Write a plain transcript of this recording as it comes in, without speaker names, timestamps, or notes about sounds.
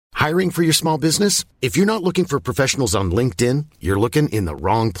Hiring for your small business? If you're not looking for professionals on LinkedIn, you're looking in the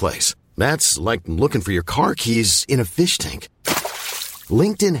wrong place. That's like looking for your car keys in a fish tank.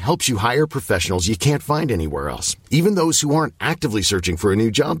 LinkedIn helps you hire professionals you can't find anywhere else, even those who aren't actively searching for a new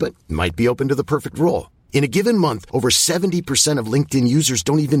job but might be open to the perfect role. In a given month, over 70% of LinkedIn users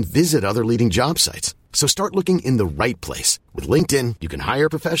don't even visit other leading job sites. So start looking in the right place. With LinkedIn, you can hire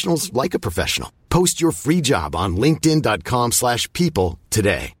professionals like a professional. Post your free job on linkedin.com/people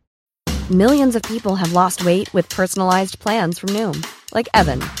today. Millions of people have lost weight with personalized plans from Noom. Like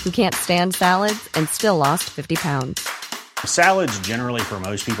Evan, who can't stand salads and still lost 50 pounds. Salads generally for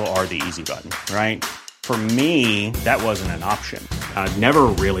most people are the easy button, right? For me, that wasn't an option. I never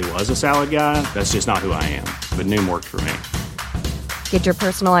really was a salad guy. That's just not who I am. But Noom worked for me. Get your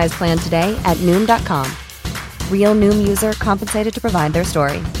personalized plan today at Noom.com. Real Noom user compensated to provide their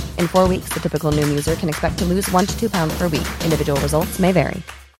story. In 4 weeks, the typical Noom user can expect to lose 1 to 2 pounds per week. Individual results may vary.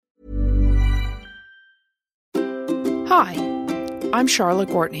 Hi, I'm Charlotte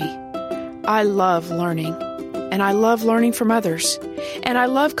Gortney. I love learning, and I love learning from others. And I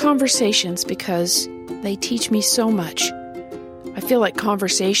love conversations because they teach me so much. I feel like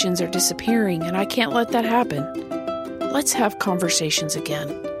conversations are disappearing, and I can't let that happen. Let's have conversations again.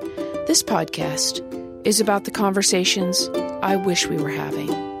 This podcast is about the conversations I wish we were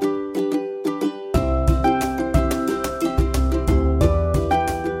having.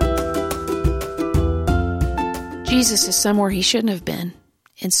 Jesus is somewhere he shouldn't have been,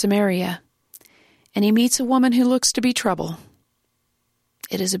 in Samaria, and he meets a woman who looks to be trouble.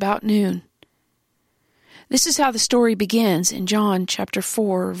 It is about noon. This is how the story begins in John chapter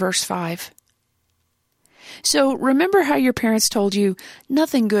 4, verse 5. So remember how your parents told you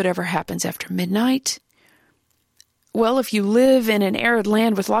nothing good ever happens after midnight? Well, if you live in an arid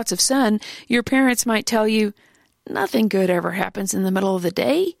land with lots of sun, your parents might tell you nothing good ever happens in the middle of the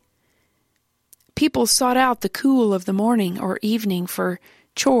day. People sought out the cool of the morning or evening for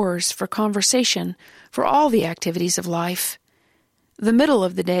chores, for conversation, for all the activities of life. The middle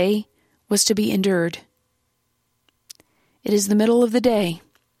of the day was to be endured. It is the middle of the day.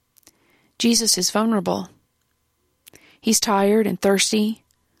 Jesus is vulnerable. He's tired and thirsty,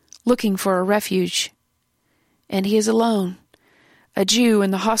 looking for a refuge. And he is alone, a Jew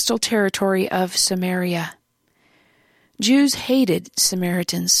in the hostile territory of Samaria. Jews hated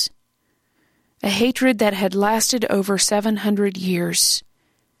Samaritans, a hatred that had lasted over 700 years.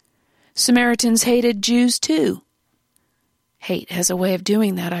 Samaritans hated Jews too. Hate has a way of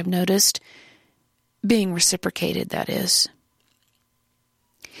doing that, I've noticed. Being reciprocated, that is.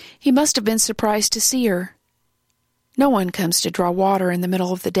 He must have been surprised to see her. No one comes to draw water in the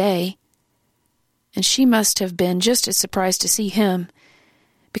middle of the day. And she must have been just as surprised to see him,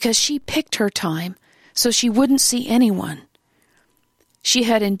 because she picked her time so she wouldn't see anyone. She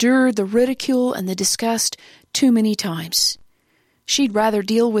had endured the ridicule and the disgust too many times. She'd rather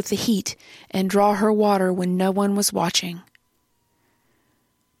deal with the heat and draw her water when no one was watching.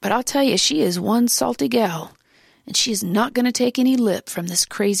 But I'll tell you, she is one salty gal, and she is not going to take any lip from this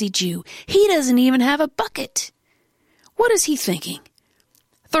crazy Jew. He doesn't even have a bucket. What is he thinking?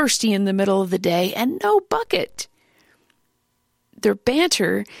 Thirsty in the middle of the day and no bucket. Their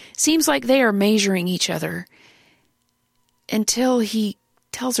banter seems like they are measuring each other until he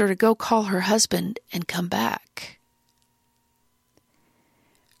tells her to go call her husband and come back.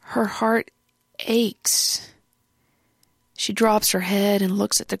 Her heart aches. She drops her head and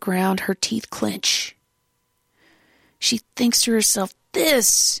looks at the ground, her teeth clench. She thinks to herself,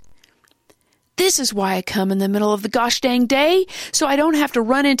 This is why I come in the middle of the gosh dang day, so I don't have to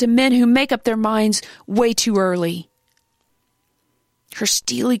run into men who make up their minds way too early. Her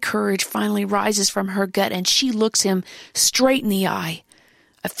steely courage finally rises from her gut, and she looks him straight in the eye.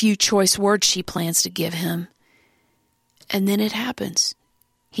 A few choice words she plans to give him. And then it happens.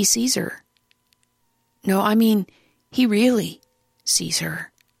 He sees her. No, I mean, he really sees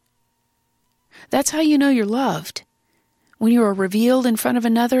her. That's how you know you're loved. When you are revealed in front of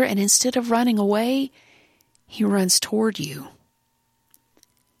another, and instead of running away, he runs toward you.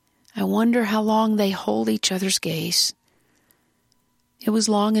 I wonder how long they hold each other's gaze. It was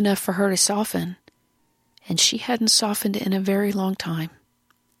long enough for her to soften, and she hadn't softened in a very long time.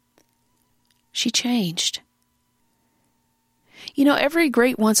 She changed. You know, every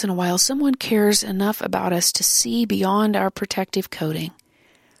great once in a while, someone cares enough about us to see beyond our protective coating.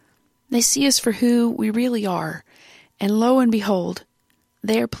 They see us for who we really are, and lo and behold,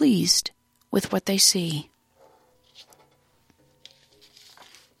 they are pleased with what they see.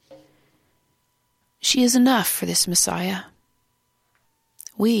 She is enough for this Messiah.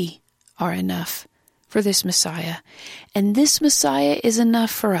 We are enough for this Messiah, and this Messiah is enough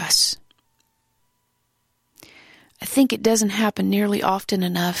for us. I think it doesn't happen nearly often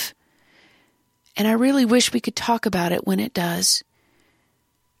enough, and I really wish we could talk about it when it does.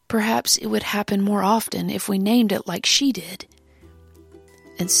 Perhaps it would happen more often if we named it like she did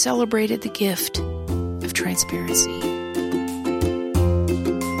and celebrated the gift of transparency.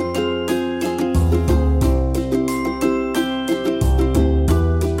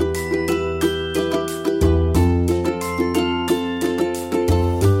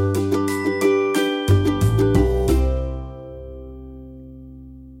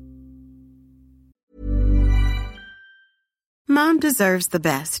 Mom deserves the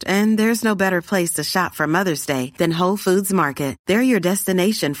best, and there's no better place to shop for Mother's Day than Whole Foods Market. They're your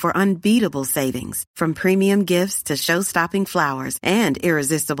destination for unbeatable savings, from premium gifts to show-stopping flowers and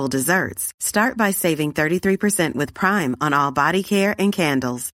irresistible desserts. Start by saving 33% with Prime on all body care and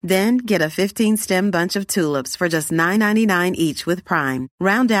candles. Then get a 15-stem bunch of tulips for just $9.99 each with Prime.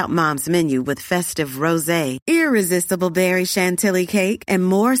 Round out Mom's menu with festive rosé, irresistible berry chantilly cake, and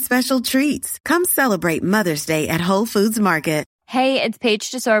more special treats. Come celebrate Mother's Day at Whole Foods Market. Hey, it's Paige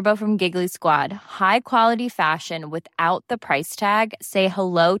DeSorbo from Giggly Squad. High quality fashion without the price tag. Say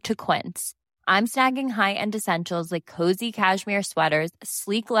hello to Quince. I'm snagging high-end essentials like cozy cashmere sweaters,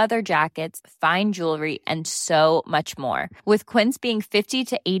 sleek leather jackets, fine jewelry, and so much more. With Quince being 50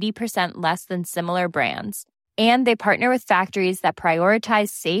 to 80% less than similar brands. And they partner with factories that prioritize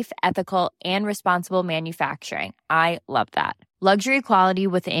safe, ethical, and responsible manufacturing. I love that. Luxury quality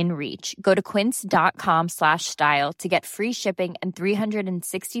within reach. Go to quince.com/style to get free shipping and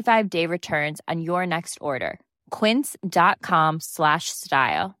 365-day returns on your next order.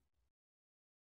 Quince.com/style.